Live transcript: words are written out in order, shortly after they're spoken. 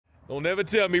Don't ever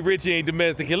tell me Richie ain't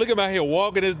domestic. Look at him out here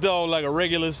walking his dog like a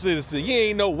regular citizen. You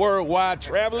ain't no worldwide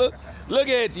traveler. Look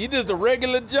at you. You just a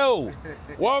regular Joe.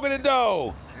 Walking the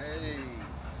dog. Hey.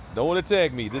 Don't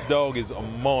attack me. This dog is a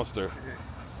monster.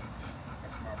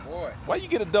 That's my boy. Why you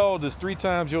get a dog that's 3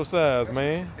 times your size,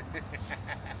 man?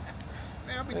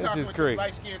 Man, I be That's talking just with crazy. these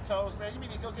light-skinned toes, man. You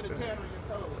need to go get a tan on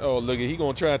your toes. Oh, look, he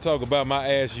gonna try to talk about my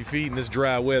ashy feet in this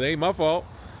dry weather. Ain't my fault.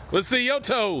 Let's see your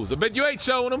toes. I bet you ain't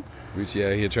showing them. Richie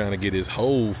out here trying to get his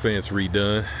whole fence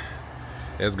redone.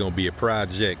 That's gonna be a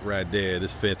project right there.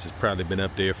 This fence has probably been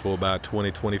up there for about 20,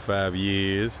 25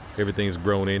 years. Everything's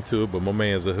grown into it, but my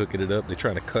man's are hooking it up. They're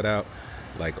trying to cut out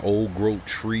like old growth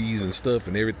trees and stuff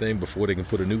and everything before they can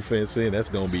put a new fence in. That's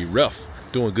gonna be rough.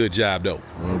 Doing a good job though.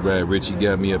 All right, Richie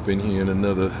got me up in here in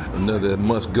another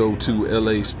must go to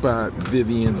LA spot,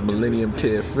 Vivian's Millennium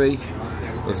Cafe.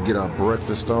 Let's get our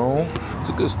breakfast on. It's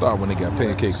a good start when they got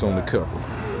pancakes on the cover.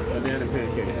 Banana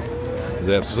pancakes.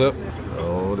 That's up.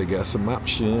 Oh, they got some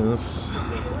options.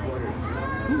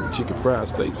 Ooh, chicken fried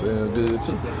steak sound good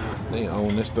too. They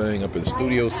own this thing up in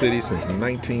Studio City since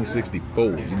 1964.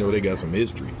 You know they got some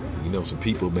history. You know some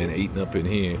people been eating up in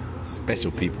here.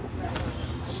 Special people.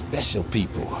 Special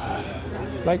people.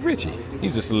 Like Richie.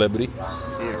 He's a celebrity.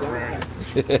 Yeah, right.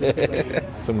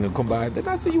 Someone gonna come by. Did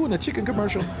I see you in a chicken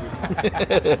commercial?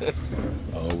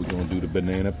 Oh, we're gonna do the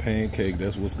banana pancake.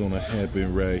 That's what's gonna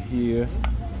happen right here.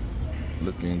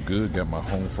 Looking good. Got my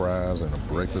home fries and a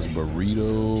breakfast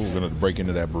burrito. We're gonna break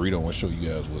into that burrito and show you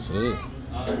guys what's up.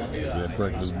 There's that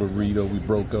breakfast burrito we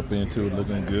broke up into.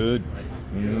 Looking good.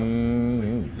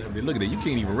 Look at that. You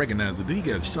can't even recognize it. He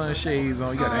got sunshades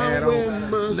on. You got a hat on.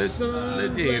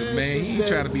 Look, yeah, man. He ain't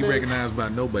trying to be recognized by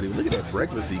nobody. Look at that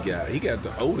breakfast he got. He got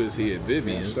the Otis here at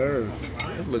Vivian's.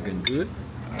 That's looking good.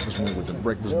 I just went with the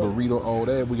breakfast burrito, all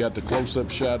that. We got the close-up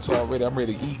shots already. I'm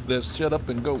ready to eat. Let's shut up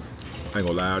and go. I ain't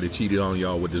gonna lie, I already cheated on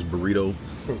y'all with this burrito.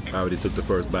 I already took the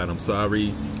first bite. I'm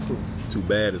sorry. Too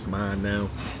bad. It's mine now.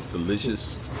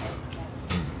 Delicious.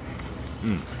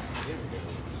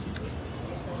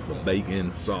 The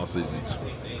bacon, sausage.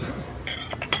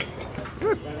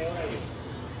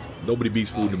 Nobody beats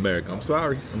Food in America. I'm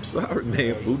sorry,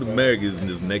 man. Food in America is in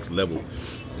this next level.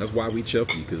 That's why we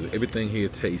chuffy, because everything here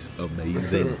tastes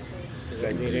amazing.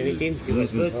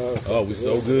 Oh, we're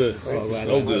so good.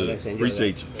 So good.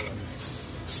 Appreciate you.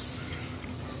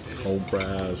 Home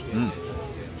fries.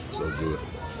 So good.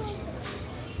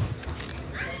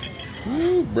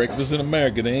 Woo, breakfast in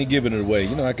America, they ain't giving it away.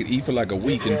 You know, I could eat for like a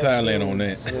week in Thailand on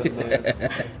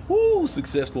that. Woo,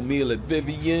 successful meal at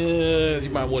Vivian's.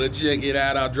 You might want to check it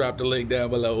out. I'll drop the link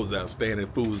down below. It was outstanding.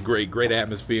 Food was great. Great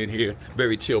atmosphere in here.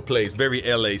 Very chill place. Very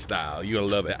LA style. You're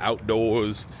gonna love it.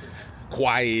 Outdoors,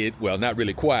 quiet. Well, not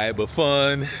really quiet, but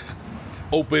fun.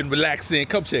 Open, relaxing.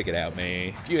 Come check it out,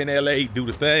 man. If you're in LA, do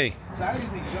the thing. So I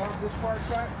usually jog this part,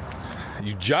 right?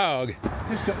 You jog.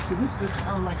 I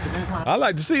I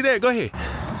like to see that. Go ahead.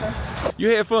 Okay. You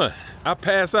had fun. I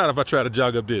pass out if I try to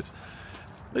jog up this.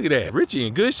 Look at that. Richie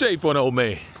in good shape for an old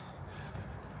man.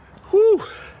 Whew.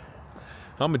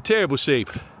 I'm in terrible shape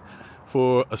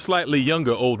for a slightly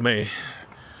younger old man.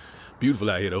 Beautiful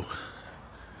out here though.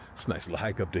 It's a nice little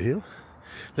hike up the hill.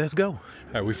 Let's go. All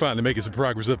right, we finally making some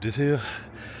progress up this hill.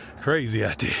 Crazy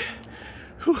out there.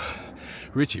 Whew.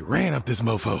 Richie ran up this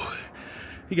mofo.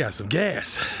 He got some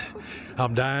gas.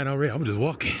 I'm dying already. I'm just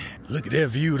walking. Look at that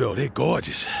view though. They're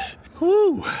gorgeous.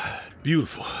 Woo.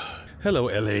 Beautiful. Hello,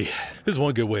 LA. This is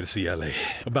one good way to see LA.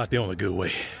 About the only good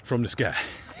way. From the sky.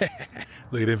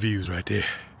 Look at them views right there.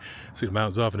 See the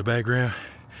mountains off in the background?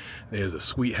 There's a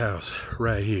sweet house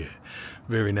right here.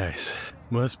 Very nice.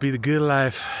 Must be the good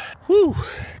life. Woo.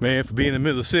 Man, for being in the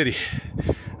middle of the city,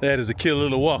 that is a killer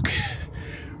little walk.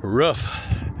 Rough.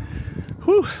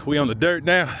 Whew. We on the dirt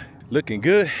now. Looking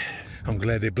good. I'm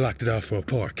glad they blocked it off for a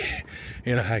park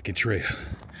and a hiking trail.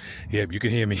 Yep, you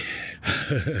can hear me.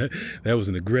 That was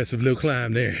an aggressive little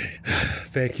climb there.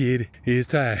 Fat kid is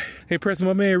tired. Ain't pressing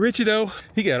my man Richie though.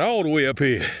 He got all the way up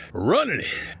here, running it.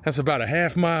 That's about a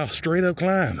half-mile straight up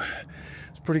climb.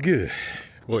 It's pretty good.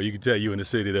 Well, you can tell you in the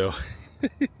city though.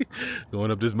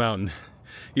 Going up this mountain,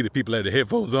 either people have their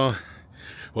headphones on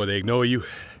or they ignore you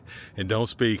and don't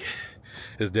speak.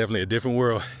 It's definitely a different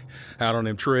world out on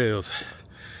them trails.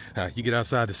 You get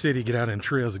outside the city, get out on them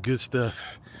trails of good stuff.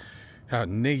 Out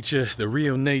in nature, the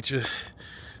real nature.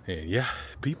 And yeah,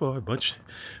 people are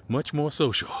much more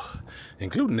social,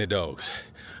 including their dogs.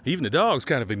 Even the dogs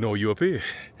kind of ignore you up here.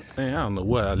 Man, I don't know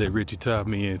what I let Richie top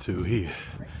me into here.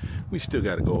 We still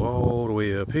got to go all the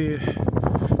way up here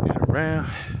and around.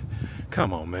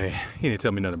 Come on, man. He didn't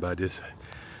tell me nothing about this.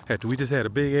 After we just had a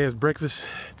big ass breakfast.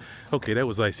 Okay, that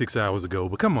was like 6 hours ago,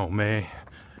 but come on, man.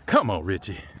 Come on,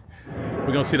 Richie. We're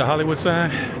gonna see the Hollywood sign.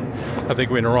 I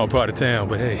think we're in the wrong part of town,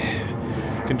 but hey,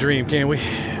 can dream, can we?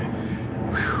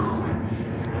 Whew.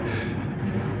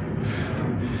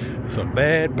 Some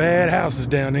bad houses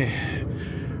down there.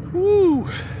 Woo!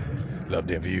 Love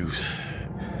them views.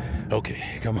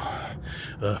 Okay, come on.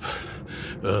 Up.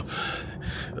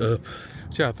 What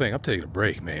y'all think? I'm taking a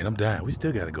break, man. I'm dying. We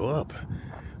still gotta go up.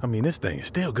 I mean, this thing is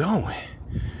still going.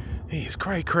 Hey, it's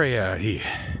cray out here.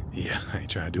 Yeah, I ain't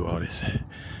trying to do all this.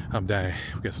 I'm dying.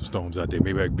 We got some storms out there.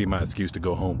 Maybe that could be my excuse to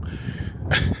go home.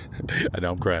 I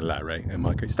know I'm crying a lot, right? Am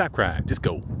I crazy? Stop crying. Just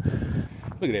go.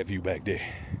 Look at that view back there.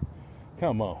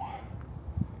 Come on.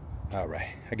 All right.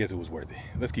 I guess it was worth it.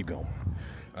 Let's keep going.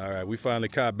 All right. We finally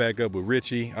caught back up with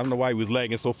Richie. I don't know why he was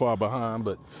lagging so far behind,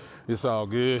 but it's all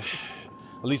good.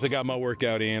 At least I got my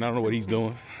workout in. I don't know what he's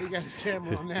doing. He got his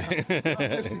camera on now. He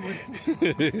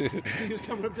was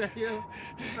coming up that hill.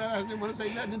 I didn't want to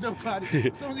say nothing to nobody.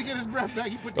 As soon as he get his breath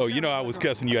back, he put the Oh, you know I was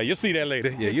cussing you out. You'll see that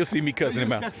later. Yeah, you'll see me cussing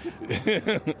him out.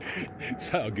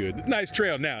 It's all good. Nice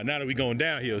trail now. Now that we're going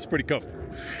downhill, it's pretty comfortable.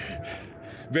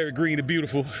 Very green and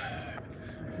beautiful.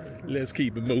 Let's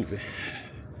keep it moving.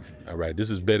 All right,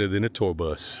 this is better than a tour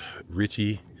bus.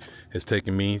 Richie has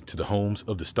taken me to the homes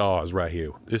of the stars right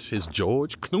here. This is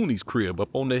George Clooney's crib up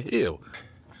on the hill.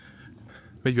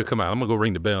 Maybe you'll come out. I'm gonna go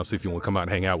ring the bell and see if you wanna come out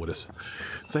and hang out with us.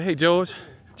 Say, hey, George.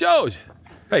 George!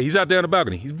 Hey, he's out there on the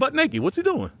balcony. He's butt naked. What's he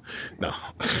doing? No.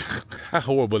 How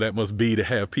horrible that must be to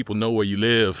have people know where you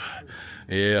live.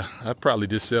 Yeah, I'd probably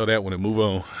just sell that one and move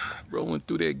on. Rolling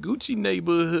through that Gucci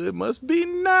neighborhood must be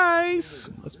nice.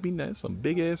 Must be nice. Some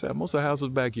big ass house. Most of the houses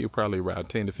back here probably around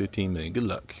 10 to 15 million. Good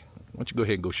luck. Why don't you go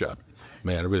ahead and go shopping?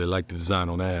 Man, I really like the design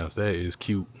on the house. That is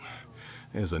cute.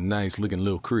 There's a nice looking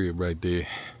little crib right there.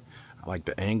 I like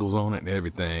the angles on it and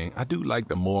everything. I do like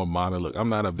the more modern look. I'm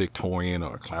not a Victorian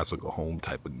or a classical home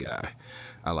type of guy.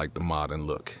 I like the modern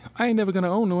look. I ain't never gonna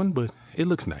own one, but it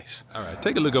looks nice. All right,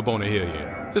 take a look up on the hill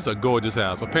here. It's a gorgeous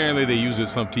house. Apparently they use it in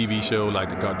some TV show like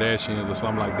the Kardashians or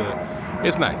something like that.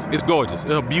 It's nice, it's gorgeous.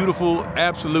 It's a beautiful,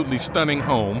 absolutely stunning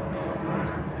home.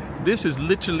 This is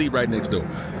literally right next door.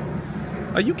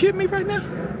 Are you kidding me right now?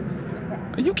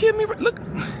 Are you kidding me? Look,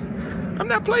 I'm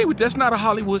not playing with that. That's not a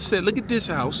Hollywood set. Look at this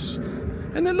house.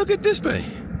 And then look at this thing.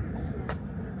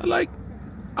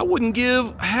 I wouldn't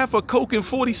give half a Coke and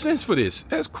 40 cents for this.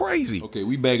 That's crazy. Okay,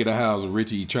 we back at the house with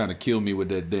Richie trying to kill me with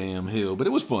that damn hill. But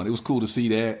it was fun. It was cool to see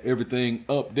that. Everything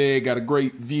up there. Got a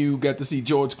great view. Got to see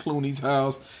George Clooney's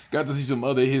house. Got to see some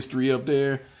other history up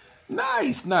there.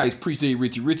 Nice. Appreciate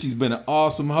Richie. Richie's been an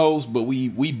awesome host, but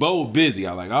we both busy.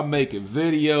 I'm making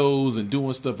videos and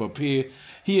doing stuff up here.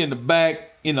 He in the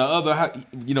back, in the other house.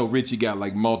 You know, Richie got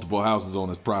like multiple houses on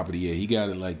his property. Yeah, he got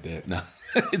it like that. No,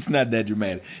 it's not that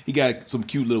dramatic. He got some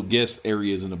cute little guest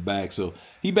areas in the back. So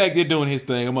he back there doing his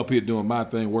thing. I'm up here doing my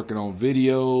thing, working on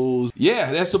videos.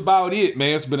 Yeah, that's about it,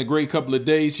 man. It's been a great couple of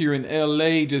days here in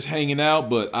LA, just hanging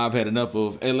out, but I've had enough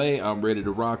of LA. I'm ready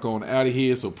to rock on out of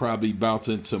here. So probably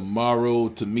bouncing tomorrow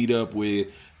to meet up with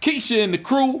Keisha and the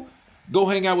crew. Go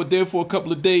hang out with them for a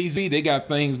couple of days. They got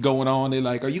things going on. They're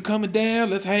like, are you coming down?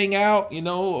 Let's hang out. You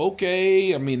know,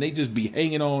 okay. I mean, they just be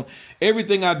hanging on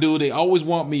everything I do. They always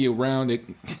want me around it.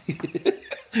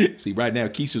 See, right now,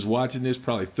 Keisha's watching this,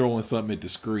 probably throwing something at the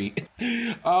screen.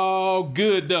 Oh,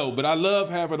 good, though. But I love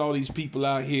having all these people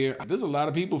out here. There's a lot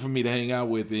of people for me to hang out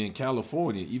with in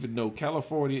California, even though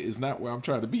California is not where I'm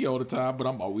trying to be all the time, but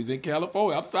I'm always in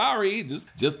California. I'm sorry.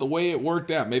 Just the way it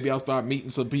worked out. Maybe I'll start meeting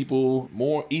some people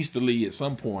more easterly at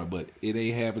some point, but it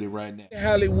ain't happening right now.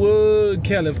 Hollywood,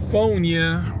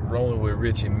 California. Rolling with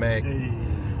Rich and Mac. Hey.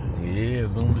 Yeah,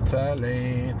 zoom to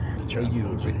Thailand. The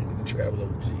travel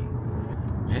OG.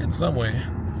 Heading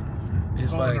somewhere.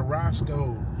 It's like the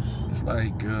Roscoe's. It's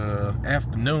like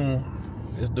afternoon.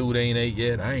 This dude ain't ate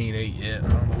yet. I ain't ate yet. I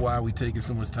don't know why we taking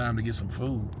so much time to get some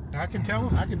food. I can tell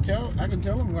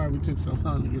him why we took so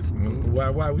long to get some food.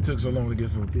 Why we took so long to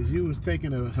get food? Because you was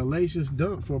taking a hellacious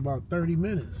dump for about 30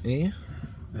 minutes. Yeah.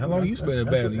 How long you spending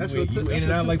battling? You in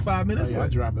and out like 5 minutes? Oh, yeah, I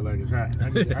drop it like it's hot.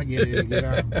 I get in and get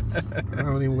out. I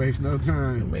don't even waste no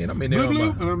time. Man, I'm in there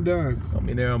and I'm done. I'm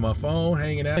in there on my phone,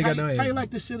 hanging out. How you like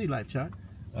the city life, Chuck?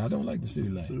 I don't like the city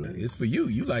life. It's for you.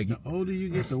 You like it. The older you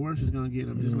get, the worse it's gonna get.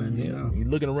 I'm just letting you know. You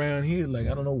looking around here like,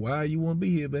 I don't know why you want to be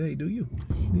here, but hey, do you?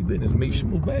 Need business. Make sure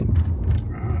you move back.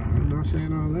 I'm not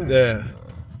saying all that. Yeah.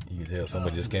 You can tell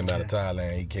somebody just came out of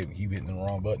Thailand. He keep hitting the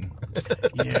wrong button.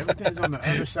 Yeah, everything's on the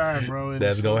other side, bro.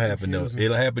 That's gonna happen though.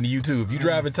 It'll happen to you too. If you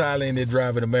drive in Thailand, they're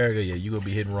driving America. Yeah, you gonna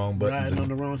be hitting wrong buttons. Riding on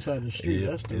the wrong side of the street.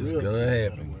 Yeah, That's the it's real gonna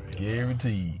thing. happen.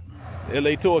 Guaranteed.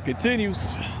 LA tour continues.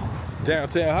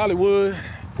 Downtown Hollywood.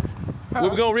 Where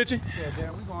we going, Richie? Yeah,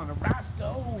 damn, we going to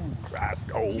Roscoe's.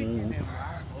 Roscoe.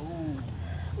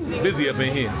 Busy up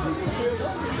in here.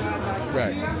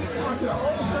 Right.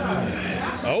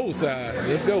 Old side.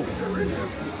 Let's go.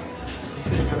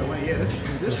 Yeah,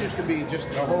 this used to be just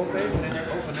the whole thing, and then they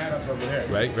open that up over there.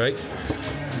 Right, right.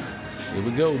 Here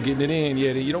we go, getting it in.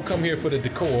 Yeah, you don't come here for the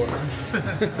decor.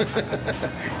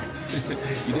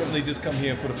 You definitely just come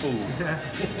here for the food.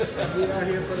 We are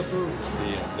here for the food.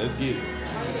 Yeah, let's get it.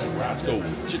 Roscoe,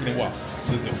 chicken and waffles.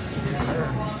 Let's go.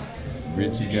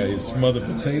 Richie got his smothered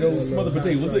potatoes. Smothered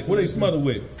potatoes. What they smothered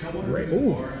with?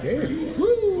 Ooh, yeah.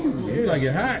 Woo! Yeah. Like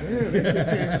it hot.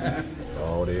 Yeah.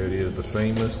 Oh, there it is, the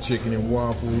famous chicken and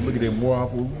waffles. Look at them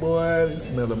waffles, boy. They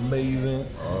smell amazing.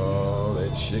 Oh,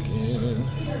 that chicken.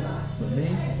 For me,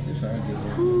 this how I get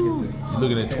it. You're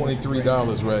looking at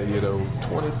 $23 right here, though.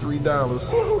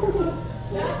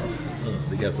 $23.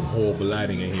 They got some horrible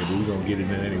lighting in here, but we're going to get it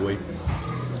in anyway.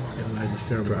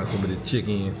 Try some of the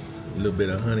chicken, a little bit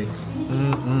of honey.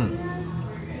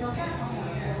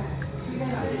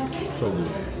 So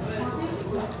good.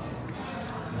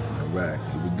 All right,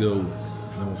 here we go.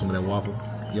 You want some of that waffle?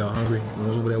 Y'all hungry? You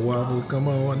want some of that waffle? Come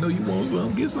on, I know you want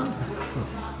some. Get some.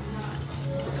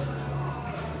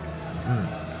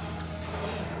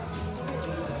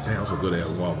 Damn, so good at that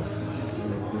waffle.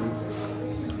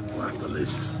 That's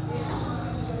delicious.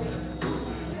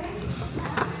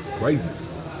 Crazy.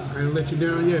 I ain't let you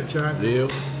down yet, Chuck. Yeah,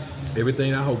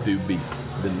 everything I hoped it would be.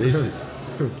 Delicious.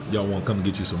 Y'all want to come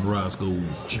get you some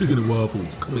Roscoe's chicken and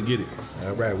waffles? Come and get it.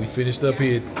 All right, we finished up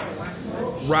here.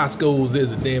 Roscoe's,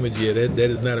 there's a damage here. That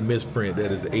is not a misprint.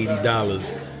 That is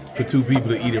 $80 for two people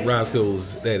to eat at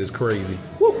Roscoe's. That is crazy.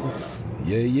 Woo.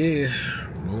 Yeah, yeah.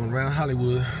 Going around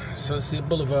Hollywood, Sunset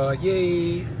Boulevard.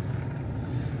 Yay.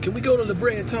 Can we go to the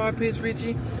bread tar pits,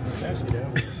 Richie?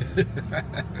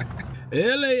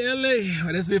 LA.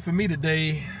 Well, that's it for me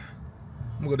today.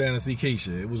 I'm gonna go down and see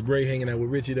Keisha. It was great hanging out with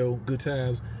Richie though. Good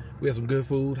times. We had some good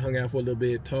food, hung out for a little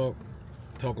bit, talked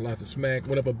lots of smack,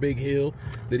 went up a big hill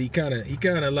that he kinda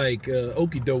like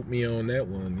okie doped me on that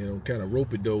one, you know, kinda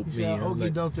ropey doped me.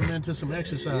 Okie doped him into some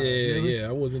exercise. Yeah,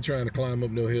 I wasn't trying to climb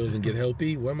up no hills and get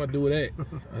healthy. What am I doing that?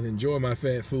 I enjoy my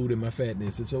fat food and my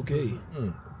fatness. It's okay.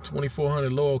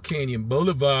 2400 Laurel Canyon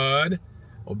Boulevard,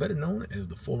 or better known as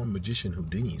the former magician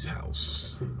Houdini's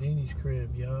house. Houdini's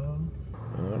crib, y'all.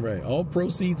 All right, all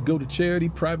proceeds go to charity,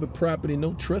 private property,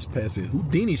 no trespassing.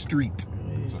 Houdini Street.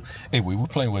 So, anyway, we're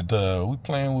playing with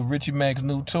Richie Mac's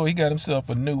new toy. He got himself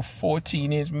a new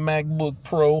 14-inch MacBook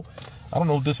Pro. I don't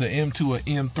know if this is an M2 or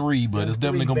M3, but it's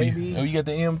definitely gonna be. Oh, you got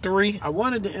the M3? I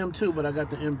wanted the M2, but I got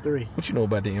the M3. What you know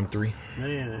about the M3?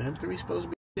 Man, the M3 is supposed to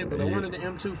be shit, but I wanted the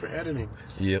M2 for editing.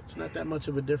 Yep. It's not that much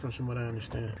of a difference from what I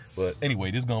understand. But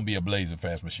anyway, this is gonna be a blazing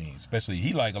fast machine. Especially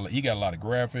he got a lot of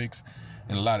graphics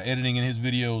and a lot of editing in his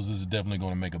videos. This is definitely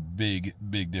gonna make a big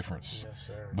difference. Yes,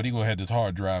 sir. But he gonna have this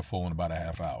hard drive full in about a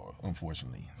half hour,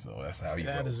 unfortunately. So that's how he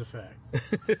That is a fact.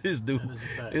 This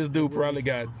dude probably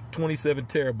got 27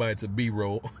 terabytes of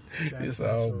B-roll. It's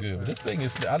all good. But this thing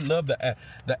is, I love the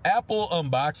Apple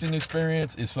unboxing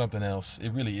experience is something else.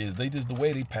 It really is. The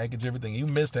way they package everything. You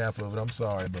missed half of it. I'm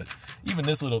sorry, but even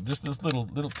this little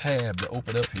tab to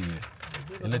open up here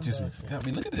and let you see. I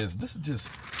mean, look at this. This is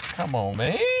just, come on,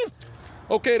 man.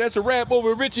 Okay, that's a wrap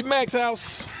over at Richie Mac's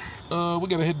house. We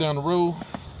gotta head down the road.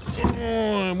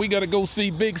 We gotta go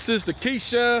see big sister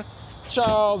Keisha,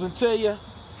 Charles, and Taya.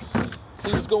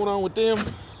 See what's going on with them.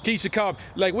 Keisha called,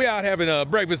 like we out having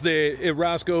breakfast there at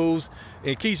Roscoe's,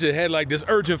 and Keisha had like this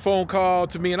urgent phone call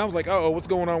to me, and I was like, uh-oh, what's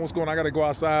going on? I gotta go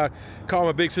outside, call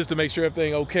my big sister, make sure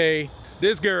everything okay.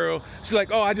 This girl, she's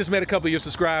like, oh, I just met a couple of your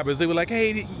subscribers. They were like,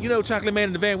 hey, you know Chocolate Man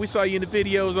in the Van, we saw you in the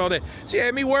videos, all that. She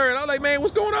had me worried. I was like, man,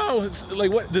 what's going on?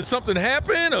 Like, what, did something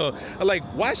happen? Or like,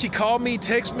 why she called me,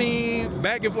 text me,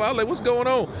 back and forth? I was like, what's going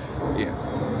on?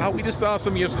 Yeah, we just saw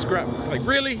some of your subscribers. Like,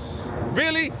 really?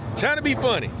 Really? Trying to be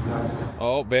funny.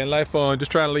 Oh, Vanlife fun,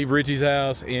 just trying to leave Richie's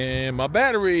house, and my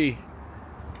battery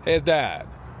has died.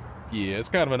 Yeah, it's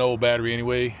kind of an old battery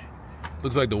anyway.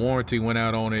 Looks like the warranty went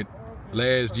out on it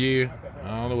last year.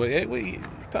 I don't know what. Hey, wait,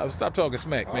 stop talking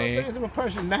smack, man. All things of a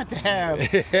person not to have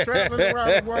traveling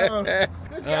around the world.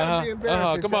 This gotta be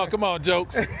embarrassing. Come on,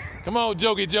 jokes. Come on,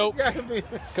 jokey joke.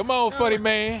 Come on, funny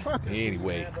man.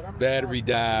 Anyway, battery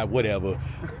died. Whatever.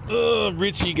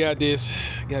 Richie got this.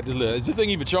 Is this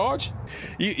thing even charged?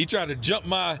 He tried to jump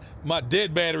my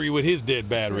dead battery with his dead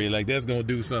battery. Like that's gonna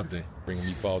do something. Bringing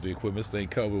me faulty equipment. This thing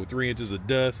covered with 3 inches of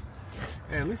dust.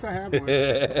 Hey, at least I have one.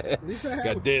 At least I have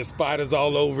got dead spiders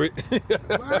all over it.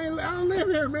 I don't live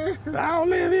here, man. I don't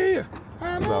live here.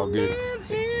 It's all good.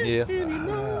 Yeah,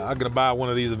 I'm gonna buy one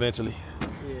of these eventually.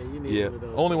 Yeah, you need Yeah,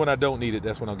 only when I don't need it,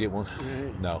 that's when I'll get one.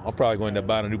 No, I'm probably going to end up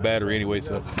buying a new battery anyway,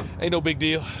 so ain't no big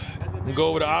deal. I'm gonna go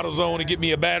over to AutoZone and get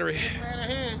me a battery. Get this man a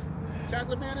hand.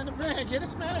 Chocolate man in the van. Get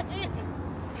this man a hand.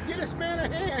 Get this man a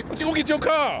hand. Why don't you go get your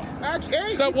car? I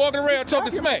can't. Stop walking around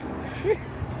talking smack.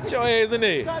 Get your ass in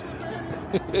there.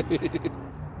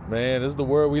 Man, this is the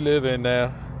world we live in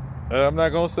now. I'm not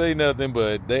gonna say nothing,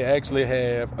 but they actually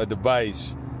have a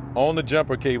device on the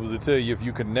jumper cables to tell you if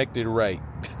you connected right.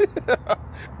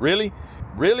 Really?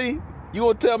 Really? You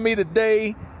gonna tell me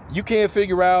today you can't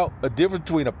figure out a difference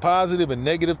between a positive and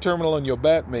negative terminal on your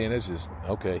bat? Man, it's just,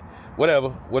 okay.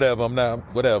 Whatever. I'm not,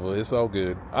 whatever. It's all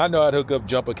good. I know I'd hook up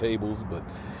jumper cables, but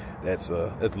that's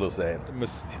a little sad.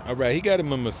 All right, he got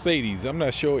him a Mercedes. I'm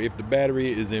not sure if the battery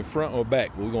is in front or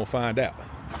back, but we're gonna find out.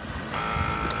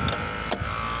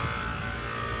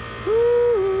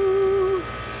 Woo!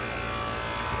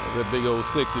 That big old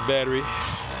sexy battery.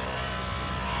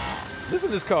 Listen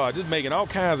to this car, just making all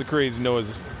kinds of crazy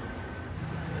noises.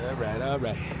 All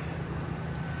right.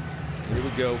 Here we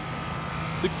go.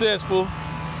 Successful.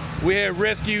 We have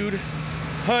rescued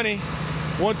Honey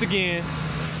once again.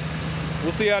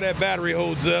 We'll see how that battery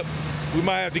holds up. We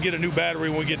might have to get a new battery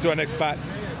when we get to our next spot.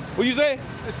 What you say?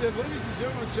 I said, ladies and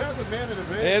gentlemen, chocolate man in the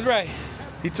van. That's right.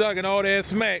 He talking all that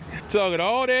smack.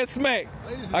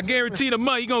 I guarantee the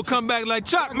month he gonna come back like,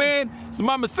 Chuck, man, so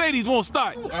my Mercedes won't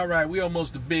start. All right, we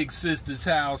almost to Big Sister's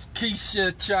house.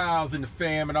 Keisha, Charles, and the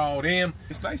fam and all them.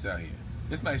 It's nice out here.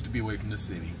 It's nice to be away from the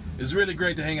city. It's really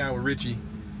great to hang out with Richie,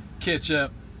 catch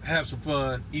up, have some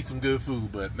fun, eat some good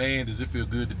food. But man, does it feel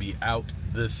good to be out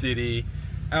the city,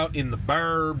 out in the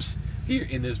burbs, here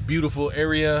in this beautiful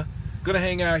area. Gonna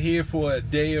hang out here for a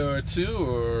day or two,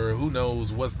 or who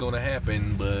knows what's gonna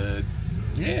happen, but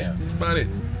yeah, that's about it.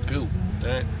 Cool. All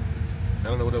right. I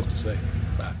don't know what else to say.